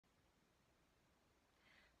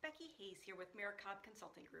Becky Hayes here with Maricob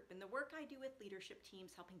Consulting Group. In the work I do with leadership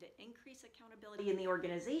teams helping to increase accountability in the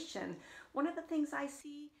organization, one of the things I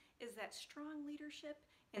see is that strong leadership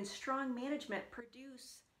and strong management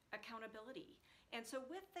produce accountability. And so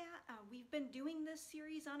with that, we've been doing this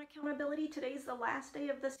series on accountability. Today's the last day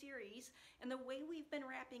of the series, and the way we've been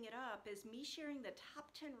wrapping it up is me sharing the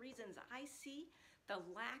top 10 reasons I see the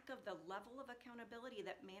lack of the level of accountability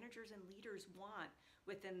that managers and leaders want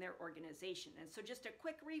within their organization. And so just a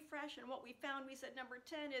quick refresh on what we found, we said number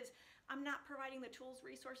 10 is I'm not providing the tools,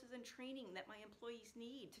 resources, and training that my employees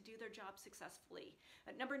need to do their job successfully.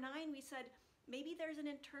 At number 9, we said maybe there's an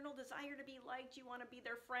internal desire to be liked, you want to be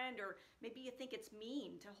their friend, or maybe you think it's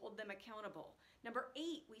mean to hold them accountable. Number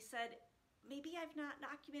 8, we said maybe I've not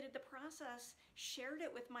documented the process, shared it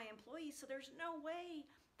with my employees, so there's no way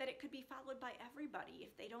that it could be followed by everybody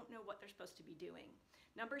if they don't know what they're supposed to be doing.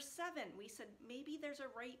 Number 7, we said maybe there's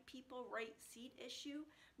a right people, right seat issue,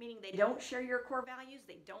 meaning they don't share your core values,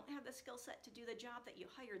 they don't have the skill set to do the job that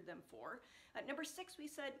you hired them for. Number 6, we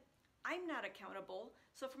said I'm not accountable,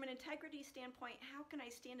 so from an integrity standpoint, how can I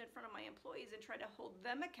stand in front of my employees and try to hold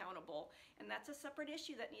them accountable? And that's a separate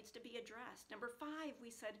issue that needs to be addressed. Number 5, we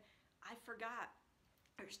said I forgot.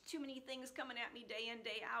 There's too many things coming at me day in,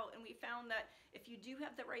 day out, and we found that if you do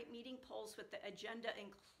have the right meeting pulse with the agenda,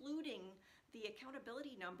 including the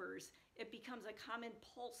accountability numbers, it becomes a common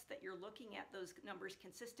pulse that you're looking at those numbers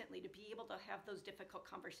consistently to be able to have those difficult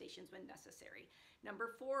conversations when necessary.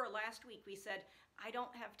 Number 4, last week we said, I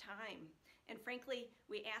don't have time. And frankly,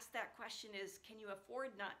 we asked that question is, can you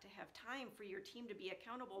afford not to have time for your team to be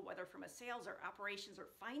accountable, whether from a sales or operations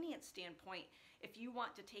or finance standpoint, if you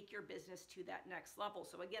want to take your business to that next level?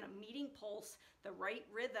 So again, a meeting pulse, the right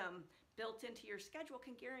rhythm built into your schedule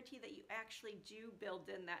can guarantee that you actually do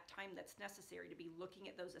build in that time that's necessary to be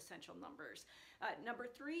looking at those essential numbers.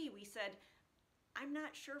 Number 3, we said, I'm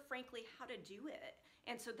not sure, frankly, how to do it.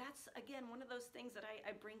 And so that's, again, one of those things that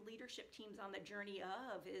I bring leadership teams on the journey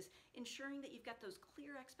of is ensuring that you've got those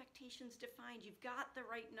clear expectations defined, you've got the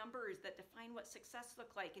right numbers that define what success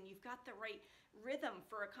look like, and you've got the right rhythm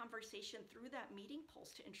for a conversation through that meeting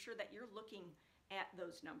pulse to ensure that you're looking at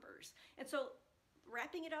those numbers. And so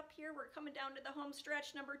wrapping it up here, we're coming down to the home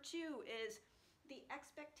stretch. Number 2 is the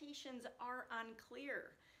expectations are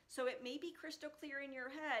unclear. So it may be crystal clear in your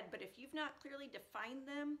head, but if you've not clearly defined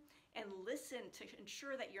them and listened to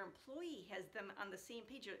ensure that your employee has them on the same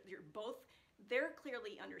page, they're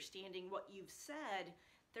clearly understanding what you've said,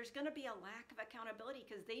 there's going to be a lack of accountability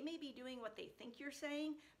because they may be doing what they think you're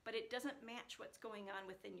saying, but it doesn't match what's going on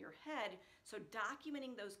within your head. So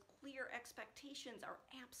documenting those clear expectations are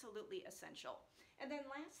absolutely essential. And then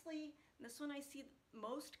lastly, this one I see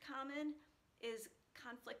most common is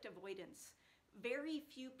conflict avoidance. Very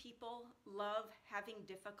few people love having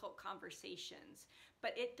difficult conversations,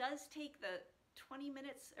 but it does take the 20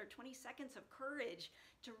 minutes or 20 seconds of courage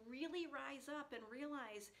to really rise up and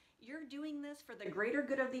realize you're doing this for the greater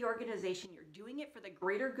good of the organization, you're doing it for the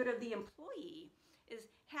greater good of the employee, is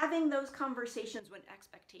having those conversations when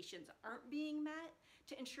expectations aren't being met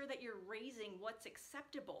to ensure that you're raising what's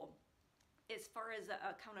acceptable as far as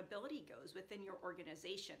accountability goes within your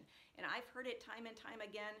organization. And I've heard it time and time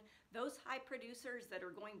again, those high producers that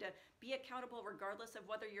are going to be accountable regardless of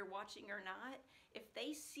whether you're watching or not, if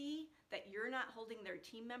they see that you're not holding their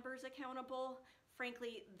team members accountable,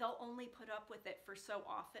 frankly, they'll only put up with it for so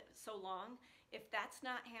long. If that's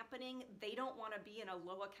not happening, they don't want to be in a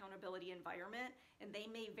low accountability environment, and they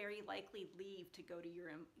may very likely leave to go to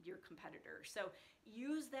your competitor. So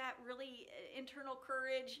use that really internal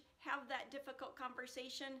courage, have that difficult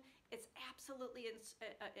conversation. It's absolutely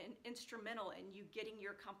instrumental in you getting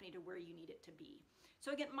your company to where you need it to be. So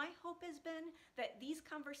again, my hope has been that these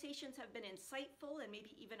conversations have been insightful and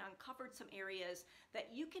maybe even uncovered some areas that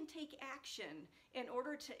you can take action in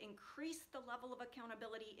order to increase the level of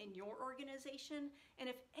accountability in your organization. And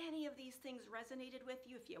if any of these things resonated with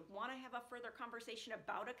you, if you want to have a further conversation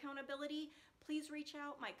about accountability, please reach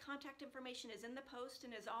out. My contact information is in the post,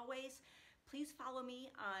 and as always, please follow me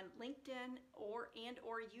on LinkedIn or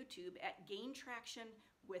YouTube at Gain Traction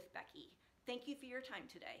with Becky. Thank you for your time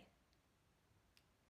today.